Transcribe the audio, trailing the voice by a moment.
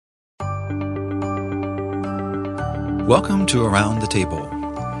Welcome to Around the Table.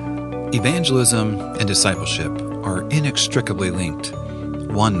 Evangelism and discipleship are inextricably linked.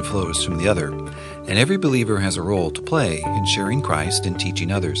 One flows from the other, and every believer has a role to play in sharing Christ and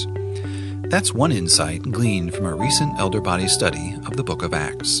teaching others. That's one insight gleaned from a recent elder body study of the book of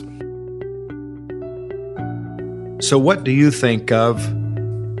Acts. So what do you think of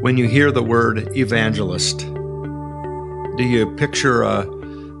when you hear the word evangelist? Do you picture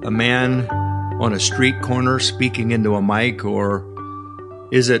a man on a street corner speaking into a mic, or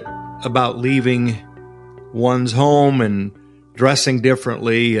is it about leaving one's home and dressing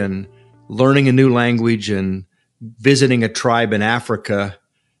differently and learning a new language and visiting a tribe in Africa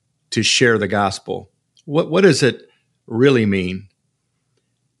to share the gospel? What does it really mean?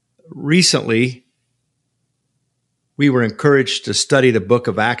 Recently, we were encouraged to study the book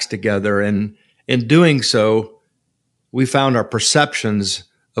of Acts together, and in doing so, we found our perceptions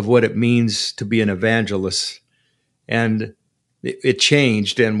of what it means to be an evangelist. And it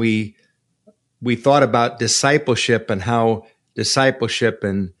changed, and we thought about discipleship and how discipleship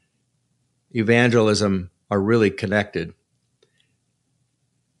and evangelism are really connected.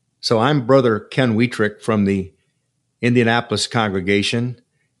 So I'm Brother Ken Wuethrich from the Indianapolis congregation,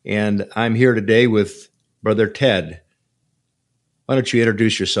 and I'm here today with Brother Ted. Why don't you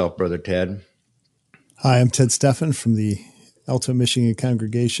introduce yourself, Brother Ted? Hi, I'm Ted Steffen from the Alto, Michigan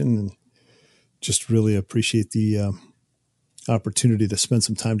congregation, and just really appreciate the opportunity to spend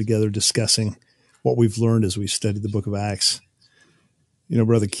some time together discussing what we've learned as we've studied the book of Acts. You know,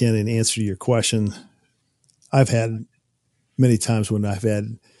 Brother Ken, in answer to your question, I've had many times when I've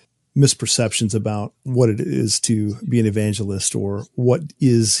had misperceptions about what it is to be an evangelist or what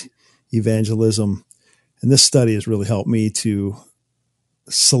is evangelism. And this study has really helped me to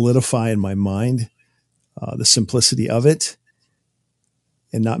solidify in my mind the simplicity of it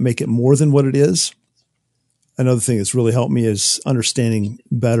and not make it more than what it is. Another thing that's really helped me is understanding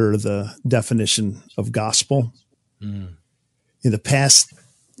better the definition of gospel. In the past,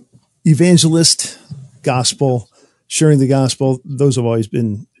 evangelist, gospel, sharing the gospel, those have always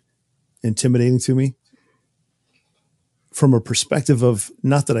been intimidating to me from a perspective of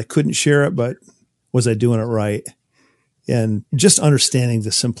not that I couldn't share it, but was I doing it right? And just understanding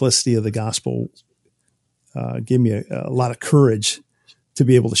the simplicity of the gospel gave me a lot of courage to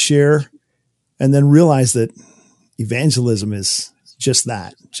be able to share, and then realize that evangelism is just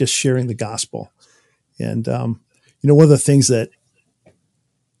that, just sharing the gospel. And, one of the things that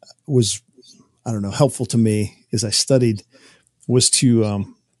was, helpful to me as I studied was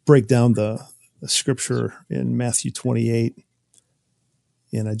to break down the scripture in Matthew 28.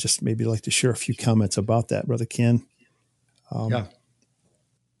 And I just maybe like to share a few comments about that, Brother Ken.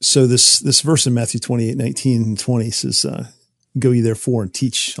 So this verse in Matthew 28, 19 and 20 says, "Go ye therefore and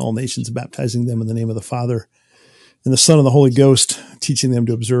teach all nations, baptizing them in the name of the Father and the Son and the Holy Ghost, teaching them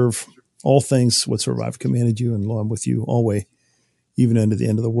to observe all things whatsoever I've commanded you, and lo, I'm with you always, even unto the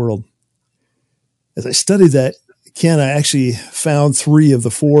end of the world." As I studied that, Ken, I actually found three of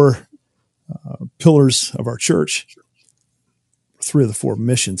the four pillars of our church, three of the four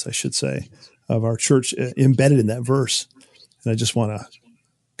missions, I should say, of our church embedded in that verse. And I just want to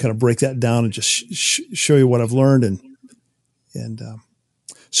kind of break that down and just show you what I've learned. And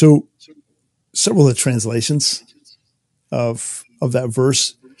so several of the translations of that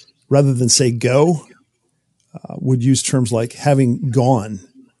verse, rather than say go, would use terms like having gone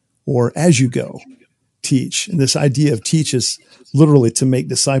or as you go, teach. And this idea of teach is literally to make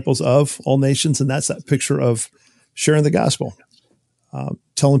disciples of all nations. And that's that picture of sharing the gospel,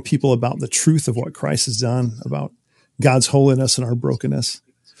 telling people about the truth of what Christ has done, about God's holiness and our brokenness.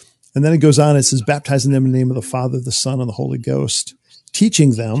 And then it goes on, it says, baptizing them in the name of the Father, the Son, and the Holy Ghost,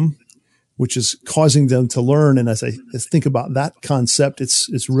 teaching them, which is causing them to learn. And as I think about that concept,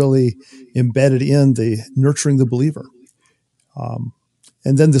 it's really embedded in the nurturing the believer. And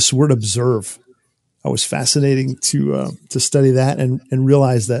then this word observe, I was fascinating to study that and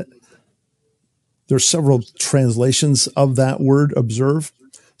realize that there's several translations of that word observe.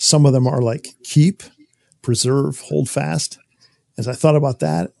 Some of them are like keep, preserve, hold fast. As I thought about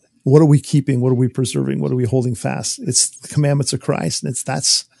that, what are we keeping? What are we preserving? What are we holding fast? It's the commandments of Christ. And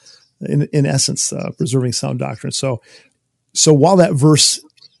that's in essence, preserving sound doctrine. So while that verse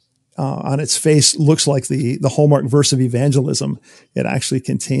on its face looks like the hallmark verse of evangelism, it actually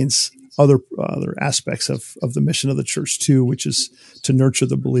contains other aspects of the mission of the church too, which is to nurture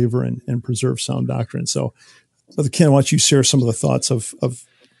the believer and preserve sound doctrine. So, Brother Ken, why don't you share some of the thoughts of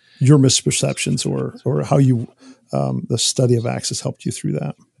your misperceptions or how you the study of Acts has helped you through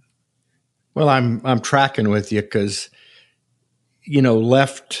that? Well, I'm tracking with you because,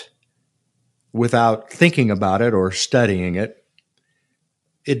 left without thinking about it or studying it,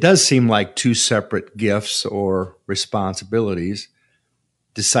 it does seem like two separate gifts or responsibilities,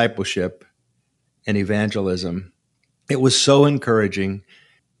 discipleship and evangelism. It was so encouraging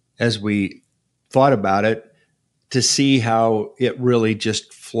as we thought about it to see how it really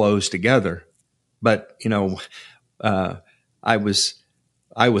just flows together. But, I was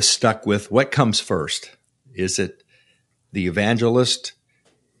stuck with what comes first. Is it the evangelist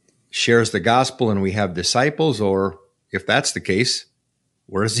shares the gospel and we have disciples? Or if that's the case,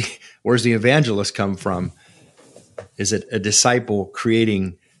 where's the evangelist come from? Is it a disciple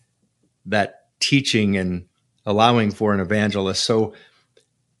creating that teaching and allowing for an evangelist? So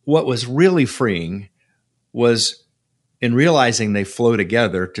what was really freeing was in realizing they flow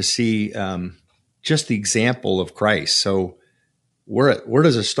together to see just the example of Christ. So where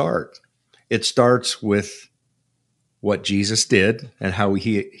does it start? It starts with what Jesus did and how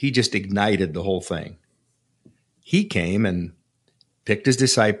he just ignited the whole thing. He came and picked his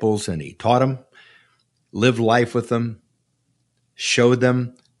disciples and he taught them, lived life with them, showed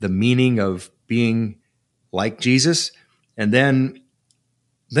them the meaning of being like Jesus. And then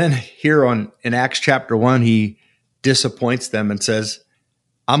here in Acts chapter 1, he disappoints them and says,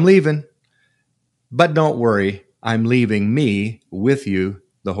 I'm leaving, but don't worry, I'm leaving me with you,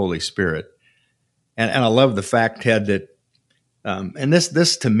 the Holy Spirit. And I love the fact, Ted, that, and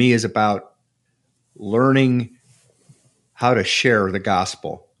this to me is about learning how to share the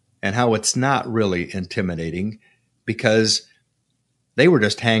gospel and how it's not really intimidating, because they were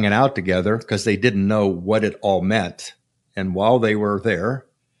just hanging out together because they didn't know what it all meant. And while they were there,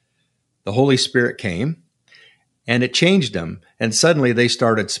 the Holy Spirit came and it changed them. And suddenly they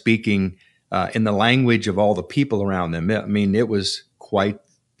started speaking in the language of all the people around them. I mean, it was quite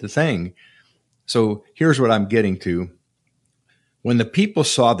the thing. So here's what I'm getting to. When the people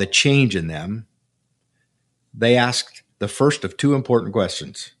saw the change in them, they asked the first of two important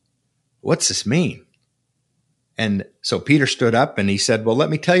questions. What's this mean? And so Peter stood up and he said, well, let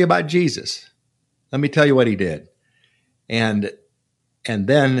me tell you about Jesus. Let me tell you what he did. And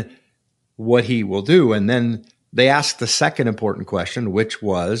then what he will do. And then they asked the second important question, which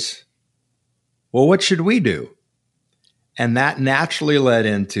was, well, what should we do? And that naturally led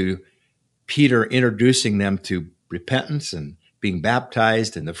into Peter introducing them to repentance and being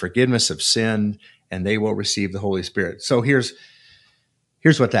baptized and the forgiveness of sin, and they will receive the Holy Spirit. So here's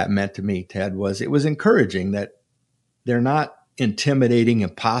what that meant to me, Ted, was it was encouraging that they're not intimidating,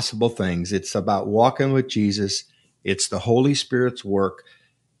 impossible things. It's about walking with Jesus. It's the Holy Spirit's work.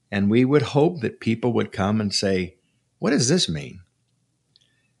 And we would hope that people would come and say, what does this mean?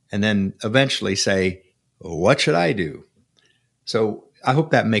 And then eventually say, what should I do? So I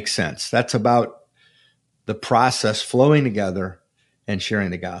hope that makes sense. That's about the process flowing together and sharing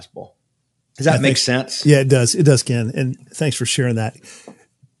the gospel. Does that make sense? Yeah, it does. It does, Ken. And thanks for sharing that.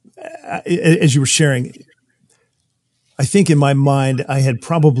 As you were sharing, I think in my mind, I had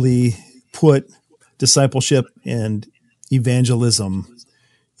probably put discipleship and evangelism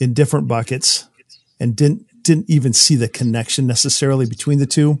in different buckets and didn't even see the connection necessarily between the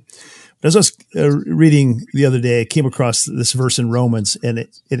two. But as I was reading the other day, I came across this verse in Romans, and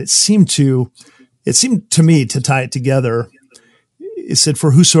it seemed to me to tie it together. It said,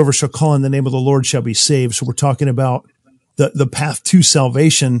 for whosoever shall call on the name of the Lord shall be saved. So we're talking about the path to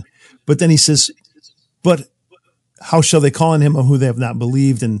salvation. But then he says, but how shall they call on him of who they have not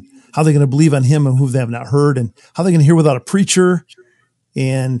believed? And how are they going to believe on him of who they have not heard? And how are they going to hear without a preacher?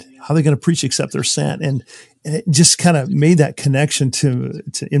 And how are they going to preach except they're sent? And it just kind of made that connection to,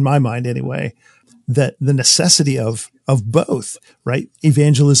 in my mind anyway, that the necessity of both, right?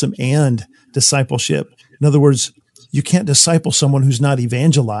 Evangelism and discipleship. In other words, you can't disciple someone who's not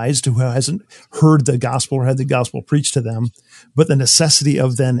evangelized, who hasn't heard the gospel or had the gospel preached to them. But the necessity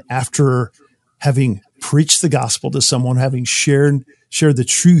of then, after having preached the gospel to someone, having shared the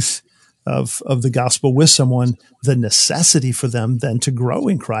truth of the gospel with someone, the necessity for them then to grow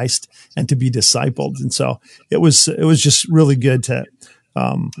in Christ and to be discipled. And so it was just really good to,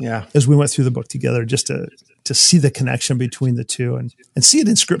 as we went through the book together, just to see the connection between the two and see it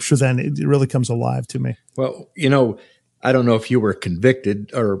in Scripture. Then it really comes alive to me. Well, I don't know if you were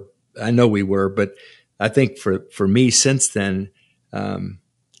convicted, or I know we were, but I think for me since then,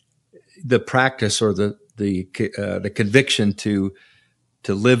 the practice or the conviction to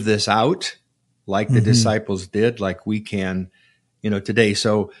live this out like the disciples did, like we can, today.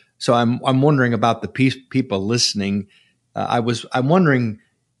 So I'm wondering about the people listening. I'm wondering,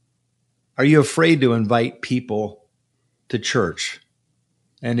 are you afraid to invite people to church?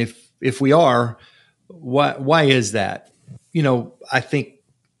 And if we are, why is that? I think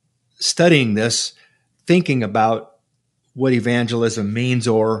studying this, thinking about what evangelism means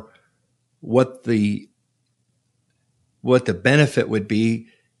or what the benefit would be,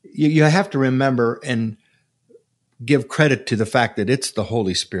 you have to remember and give credit to the fact that it's the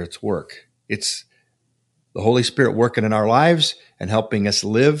Holy Spirit's work. It's the Holy Spirit working in our lives and helping us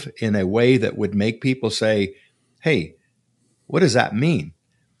live in a way that would make people say, hey, what does that mean?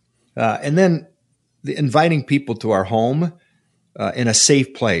 And then inviting people to our home in a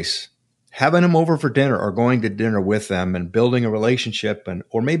safe place, having them over for dinner or going to dinner with them and building a relationship,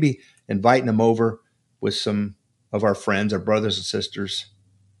 or maybe inviting them over with some of our friends, our brothers and sisters,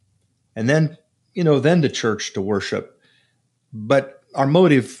 and then to church to worship. But our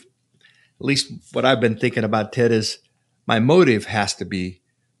motive, at least what I've been thinking about, Ted, is my motive has to be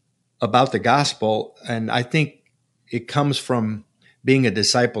about the gospel. And I think it comes from being a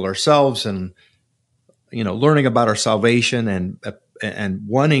disciple ourselves and, learning about our salvation and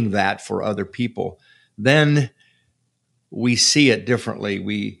wanting that for other people. Then we see it differently.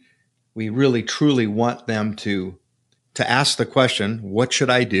 We really, truly want them to ask the question, what should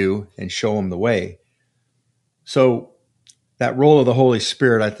I do? And show them the way. So that role of the Holy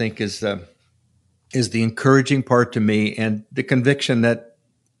Spirit, I think, is the encouraging part to me and the conviction that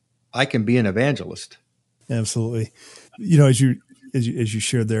I can be an evangelist. Absolutely. As you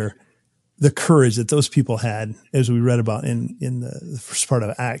shared there, the courage that those people had, as we read about in the first part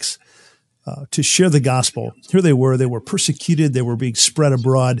of Acts, to share the gospel. Here they were persecuted, they were being spread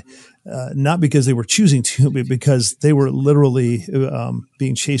abroad, not because they were choosing to, but because they were literally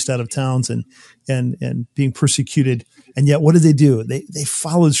being chased out of towns and being persecuted. And yet, what did they do? They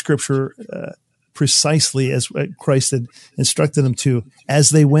followed Scripture precisely as Christ had instructed them to.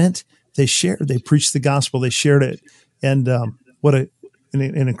 As they went, they preached the gospel, they shared it, and what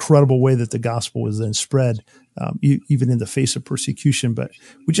an incredible way that the gospel was then spread, even in the face of persecution. But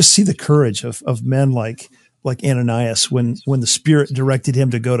we just see the courage of men like Ananias when the Spirit directed him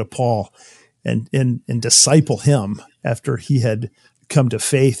to go to Paul and disciple him after he had come to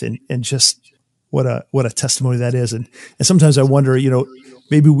faith, and just what a testimony that is. And sometimes I wonder,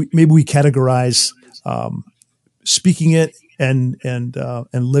 maybe we categorize speaking it and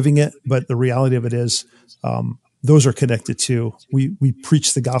living it, but the reality of it is those are connected too. We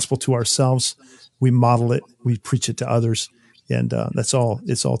preach the gospel to ourselves, we model it, we preach it to others, and it's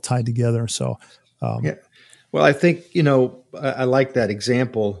all tied together. So, yeah. Well, I think I like that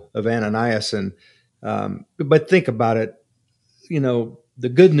example of Ananias, and but think about it. The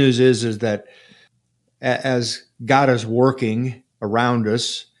good news is that as God is working around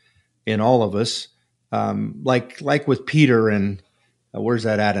us, in all of us, like with Peter, and where's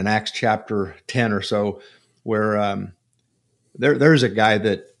that at in Acts chapter 10 or so, where there's a guy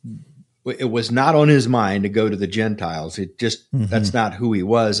that it was not on his mind to go to the Gentiles. It just that's not who he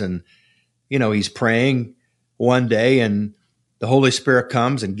was, and he's praying one day, and the Holy Spirit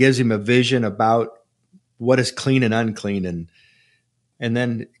comes and gives him a vision about what is clean and unclean, and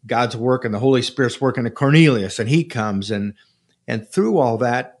then God's work and the Holy Spirit's working to Cornelius, and he comes and through all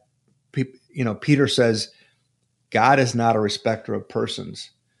that, Peter says, God is not a respecter of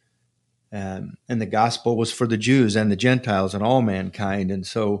persons. And the gospel was for the Jews and the Gentiles and all mankind. And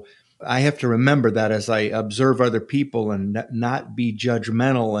so I have to remember that as I observe other people and not be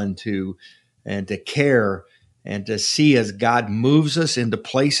judgmental, and to care and to see as God moves us into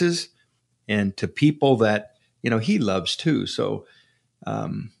places and to people that, he loves too. So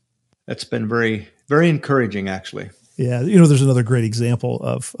that's been very, very encouraging, actually. Yeah. There's another great example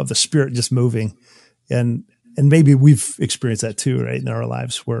of the Spirit just moving, and maybe we've experienced that too, right? In our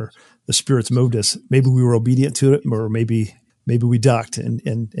lives where the Spirit's moved us. Maybe we were obedient to it, or maybe we ducked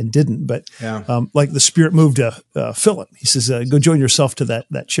and didn't. But yeah. Like the Spirit moved Philip. He says, "Go join yourself to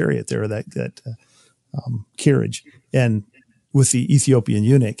that chariot there, that carriage," and with the Ethiopian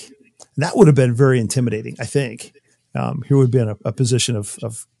eunuch, that would have been very intimidating. I think here would have been a position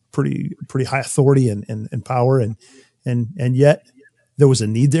of pretty high authority and power, and yet there was a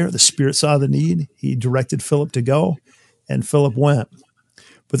need there. The Spirit saw the need. He directed Philip to go, and Philip went.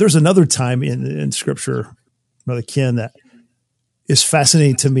 But there's another time in Scripture, Brother Ken, that is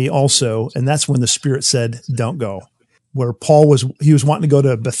fascinating to me also, and that's when the Spirit said, "Don't go." Where Paul was wanting to go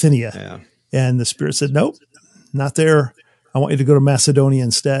to Bithynia, and the Spirit said, "Nope, not there. I want you to go to Macedonia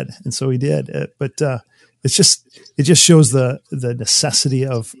instead." And so he did. But it just shows the necessity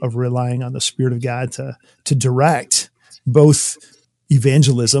of relying on the Spirit of God to direct both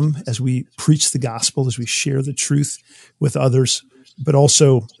evangelism as we preach the gospel, as we share the truth with others, but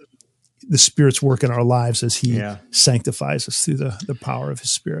also the Spirit's work in our lives as he sanctifies us through the power of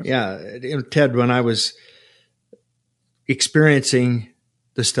his Spirit. Yeah. Ted, when I was experiencing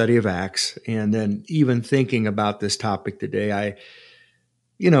the study of Acts, and then even thinking about this topic today, I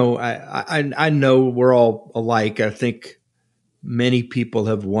know we're all alike. I think many people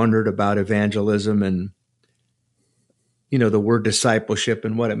have wondered about evangelism and, the word discipleship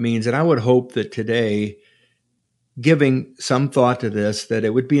and what it means. And I would hope that today, giving some thought to this, that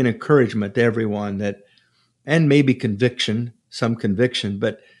it would be an encouragement to everyone and maybe some conviction.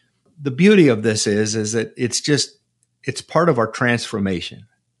 But the beauty of this is that it's part of our transformation.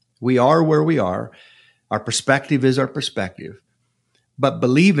 We are where we are. Our perspective is our perspective. But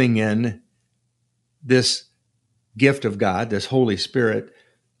believing in this gift of God, this Holy Spirit,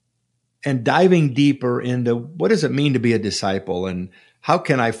 and diving deeper into what does it mean to be a disciple, and how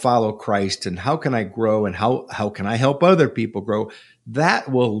can I follow Christ, and how can I grow, and how can I help other people grow,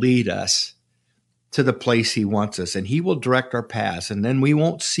 that will lead us to the place He wants us, and He will direct our paths. And then we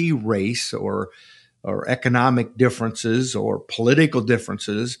won't see race or economic differences or political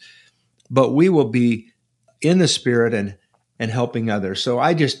differences, but we will be in the Spirit and helping others. So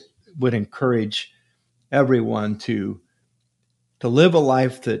I just would encourage everyone to live a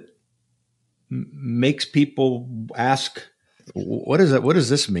life that makes people ask, what does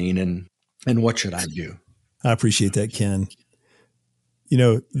this mean, and what should I do? I appreciate that, Ken.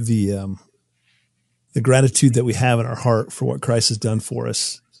 The gratitude that we have in our heart for what Christ has done for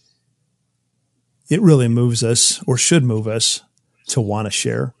us, it really moves us, or should move us, to want to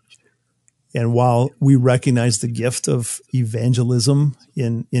share. And while we recognize the gift of evangelism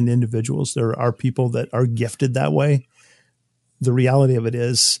in individuals, there are people that are gifted that way. The reality of it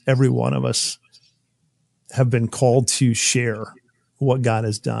is every one of us have been called to share what God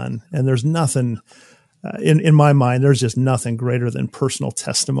has done. And there's nothing, in my mind, there's just nothing greater than personal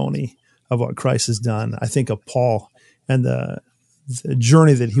testimony of what Christ has done. I think of Paul and the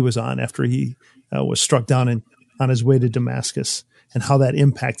journey that he was on after he was struck down on his way to Damascus, and how that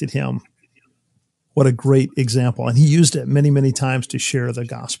impacted him. What a great example. And he used it many, many times to share the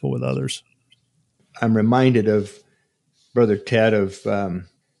gospel with others. I'm reminded of Brother Ted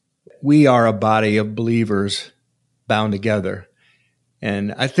we are a body of believers bound together.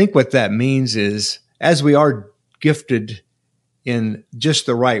 And I think what that means is, as we are gifted in just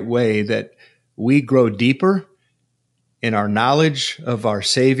the right way, that we grow deeper in our knowledge of our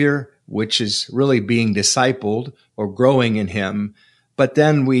Savior, which is really being discipled or growing in Him. But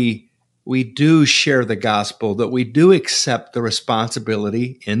then we do share the gospel, that we do accept the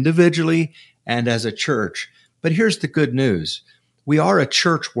responsibility individually and as a church. But here's the good news. We are a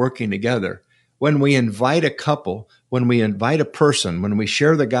church working together. When we invite a couple, when we invite a person, when we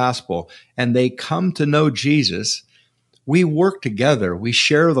share the gospel and they come to know Jesus, we work together. We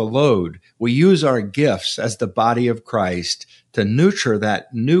share the load. We use our gifts as the body of Christ to nurture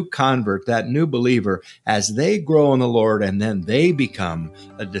that new convert, that new believer, as they grow in the Lord, and then they become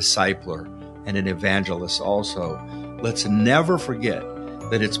a discipler and an evangelist also. Let's never forget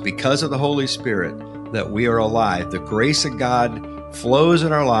that it's because of the Holy Spirit that we are alive. The grace of God flows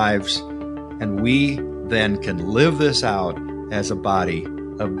in our lives, and we then can live this out as a body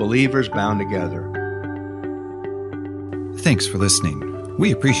of believers bound together. Thanks for listening.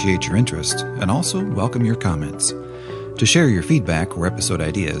 We appreciate your interest and also welcome your comments. To share your feedback or episode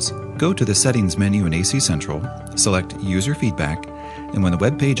ideas, go to the Settings menu in AC Central, select User Feedback, and when the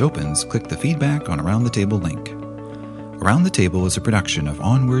web page opens, click the Feedback on Around the Table link. Around the Table is a production of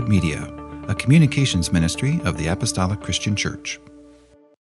Onward Media, a communications ministry of the Apostolic Christian Church.